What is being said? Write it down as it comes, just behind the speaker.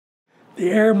the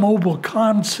air mobile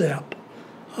concept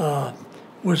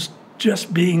was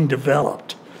just being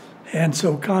developed. And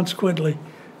so consequently,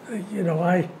 you know,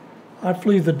 I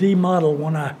flew the D model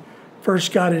when I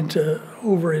first got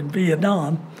over in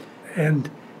Vietnam, and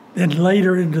then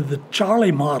later into the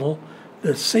Charlie model,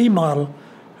 the C model,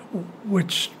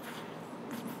 which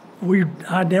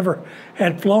I never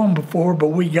had flown before, but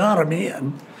we got them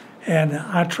in. And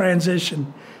I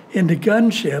transitioned into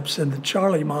gunships, and the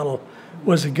Charlie model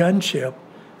was a gunship.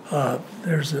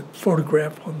 There's a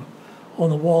photograph on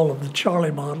the wall of the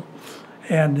Charlie model.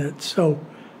 And so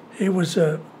it was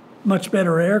a much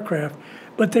better aircraft,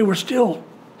 but there were still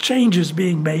changes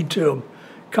being made to them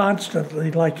constantly.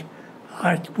 Like,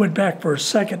 I went back for a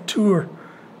second tour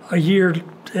a year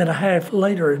and a half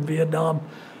later in Vietnam.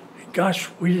 Gosh,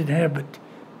 we didn't have but,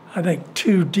 I think,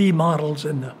 2 D models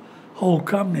in the whole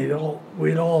company.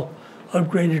 We'd all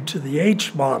upgraded to the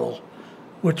H model,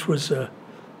 which was a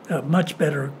much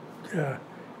better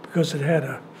because it had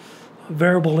a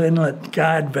variable inlet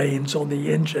guide vanes on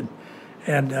the engine.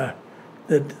 And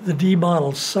the D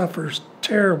model suffers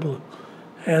terribly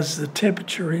as the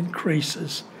temperature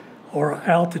increases or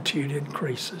altitude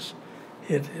increases.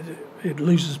 It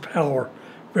loses power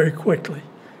very quickly.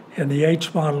 And the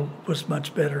H model was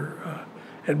much better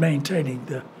at maintaining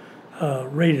the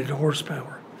rated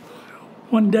horsepower.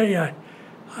 One day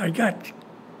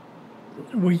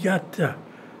we got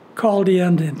called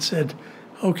in and said,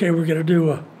 okay, we're gonna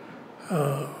do a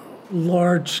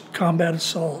large combat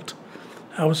assault.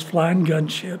 I was flying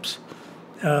gunships.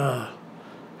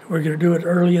 We're gonna do it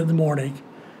early in the morning.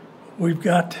 We've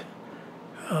got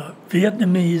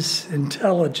Vietnamese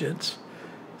intelligence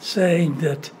saying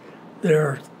that there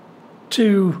are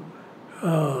 2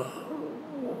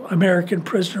 American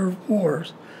prisoner of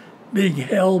wars being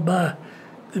held by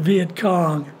the Viet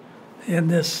Cong in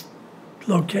this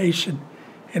location,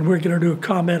 and we're going to do a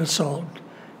combat assault,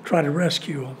 try to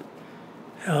rescue them.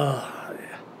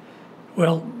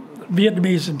 Well,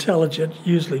 Vietnamese intelligence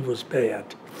usually was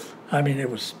bad. I mean, it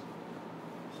was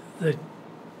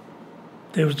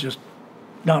just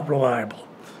not reliable,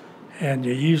 and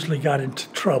you usually got into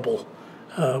trouble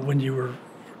when you were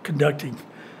conducting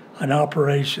an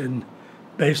operation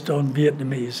based on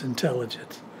Vietnamese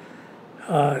intelligence.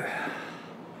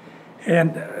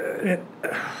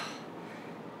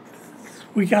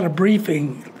 We got a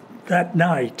briefing that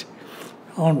night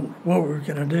on what we were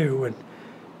going to do,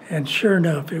 and sure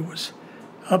enough, it was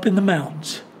up in the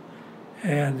mountains,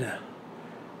 and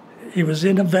it was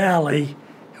in a valley.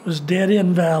 It was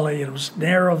dead-end valley. It was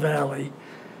narrow valley,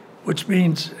 which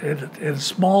means in a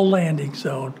small landing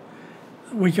zone,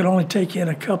 we could only take in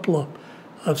a couple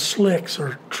of slicks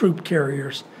or troop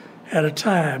carriers at a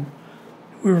time.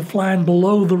 We were flying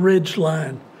below the ridge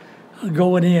line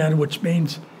going in, which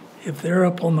means if they're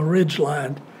up on the ridge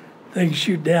line, they can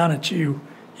shoot down at you.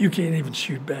 You can't even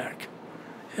shoot back.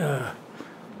 The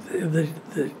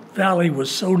valley was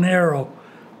so narrow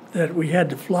that we had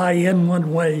to fly in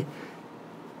one way,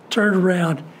 turn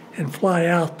around, and fly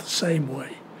out the same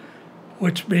way,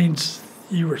 which means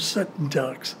you were sitting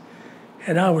ducks.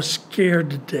 And I was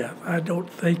scared to death. I don't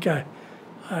think I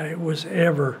was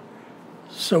ever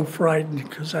so frightened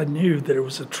because I knew that it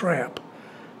was a trap.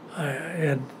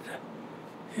 And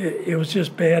it was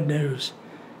just bad news.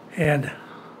 And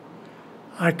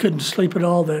I couldn't sleep at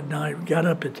all that night. We got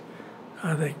up at,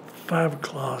 I think, 5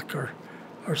 o'clock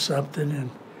or something, and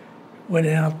went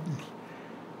out.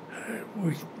 And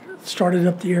we started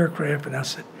up the aircraft, and I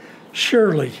said,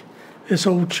 surely this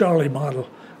old Charlie model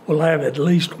will have at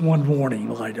least one warning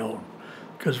light on,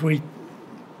 because we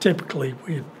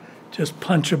just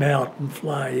punch them out and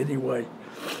fly anyway.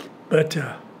 But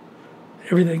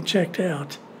everything checked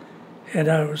out, and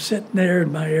I was sitting there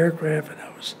in my aircraft, and I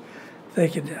was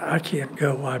thinking, I can't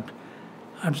go.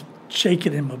 I'm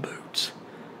shaking in my boots,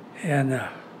 and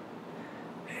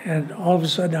all of a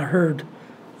sudden I heard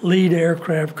lead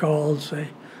aircraft call and say,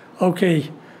 okay,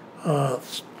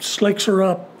 slicks are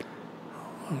up.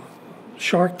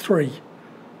 Shark 3,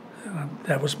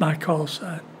 that was my call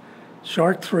sign.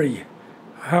 Shark 3,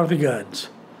 how are the guns?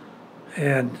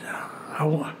 And I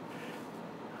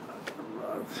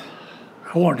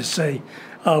wanted to say,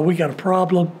 we got a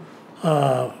problem,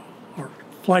 or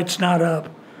flight's not up,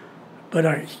 but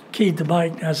I keyed the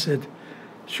mic and I said,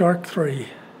 Shark 3,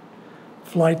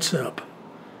 flight's up,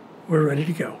 we're ready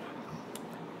to go.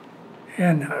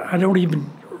 And I don't even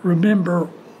remember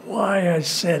why I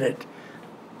said it,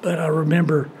 but I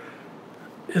remember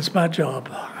it's my job,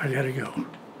 I gotta go.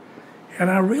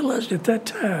 And I realized at that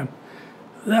time,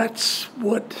 that's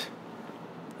what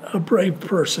a brave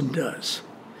person does.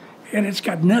 And it's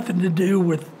got nothing to do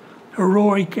with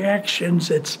heroic actions.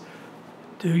 It's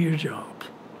do your job,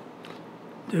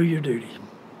 do your duty.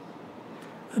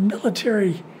 The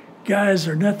military guys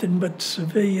are nothing but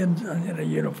civilians in a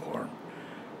uniform.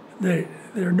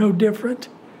 They're no different.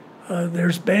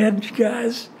 There's bad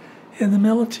guys in the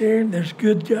military, and there's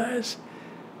good guys,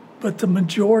 but the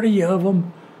majority of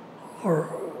them are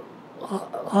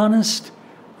honest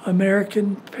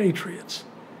American patriots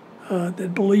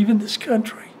that believe in this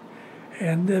country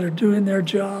and that are doing their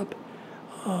job,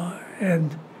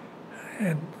 and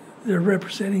they're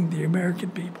representing the American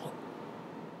people.